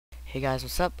Hey guys,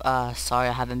 what's up? Sorry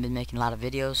I haven't been making a lot of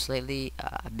videos lately.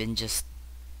 I've been just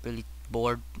really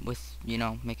bored with,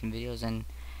 making videos, and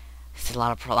it's a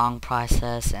lot of prolonged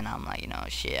process, and I'm like,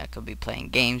 shit, I could be playing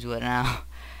games with it now.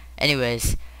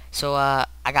 Anyways, so I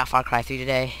got Far Cry 3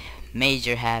 today.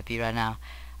 Major happy right now.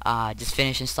 Just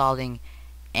finished installing,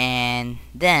 and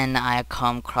then I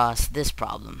come across this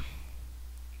problem.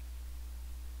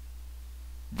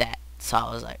 So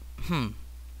I was like,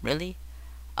 really?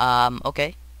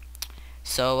 Okay.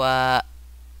 So,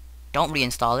 don't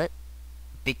reinstall it,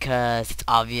 because it's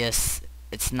obvious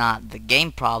it's not the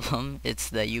game problem, it's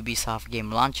the Ubisoft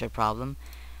game launcher problem.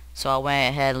 So I went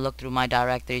ahead and looked through my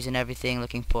directories and everything,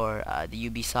 looking for the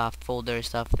Ubisoft folder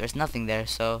stuff. There's nothing there.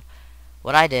 So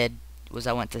what I did was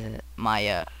I went to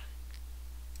my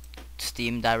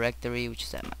Steam directory, which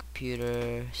is at my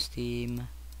computer. Steam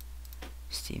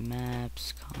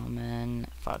Maps, Common,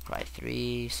 Far Cry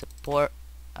 3, Support,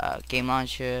 Game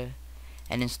Launcher,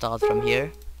 and installed from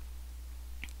here.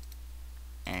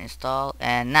 And install.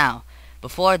 And now,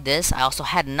 before this, I also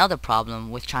had another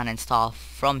problem with trying to install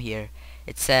from here.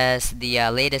 It says the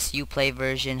latest Uplay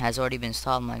version has already been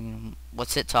installed. I'm like,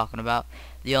 what's it talking about?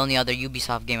 The only other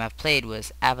Ubisoft game I've played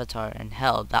was Avatar, and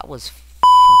hell, that was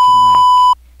fucking like,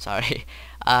 sorry,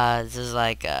 this is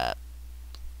like, I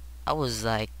was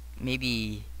like,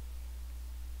 maybe,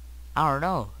 I don't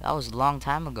know, that was a long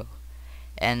time ago.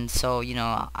 And so,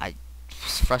 I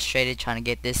was frustrated trying to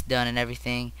get this done and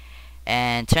everything.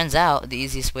 And turns out the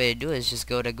easiest way to do it is just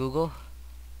go to Google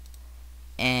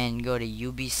and go to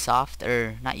Ubisoft,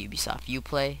 or not Ubisoft,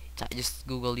 Uplay. Just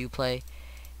Google Uplay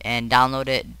and download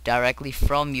it directly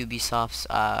from Ubisoft's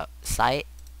site,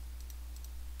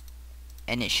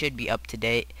 and it should be up to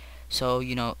date. So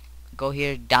go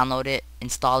here, download it,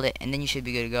 install it, and then you should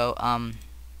be good to go.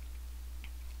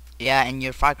 Yeah, and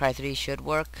your Far Cry 3 should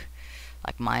work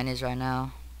like mine is right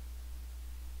now.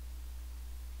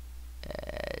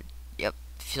 Yep.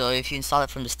 So if you install it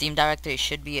from the Steam directory, it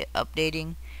should be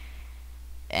updating.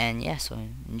 And yeah, so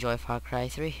enjoy Far Cry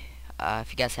 3.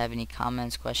 If you guys have any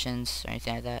comments, questions, or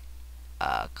anything like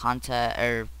that, contact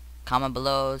or comment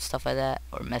below, stuff like that,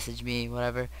 or message me,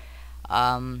 whatever.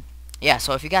 Yeah,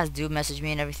 so if you guys do message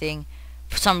me and everything,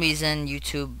 for some reason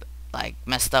YouTube like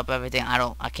messed up everything.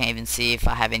 I can't even see if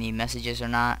I have any messages or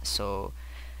not. So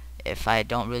if I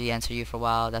don't really answer you for a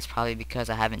while, that's probably because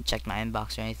I haven't checked my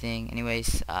inbox or anything.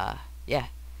 Anyways, yeah,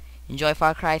 enjoy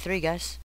Far Cry 3, guys.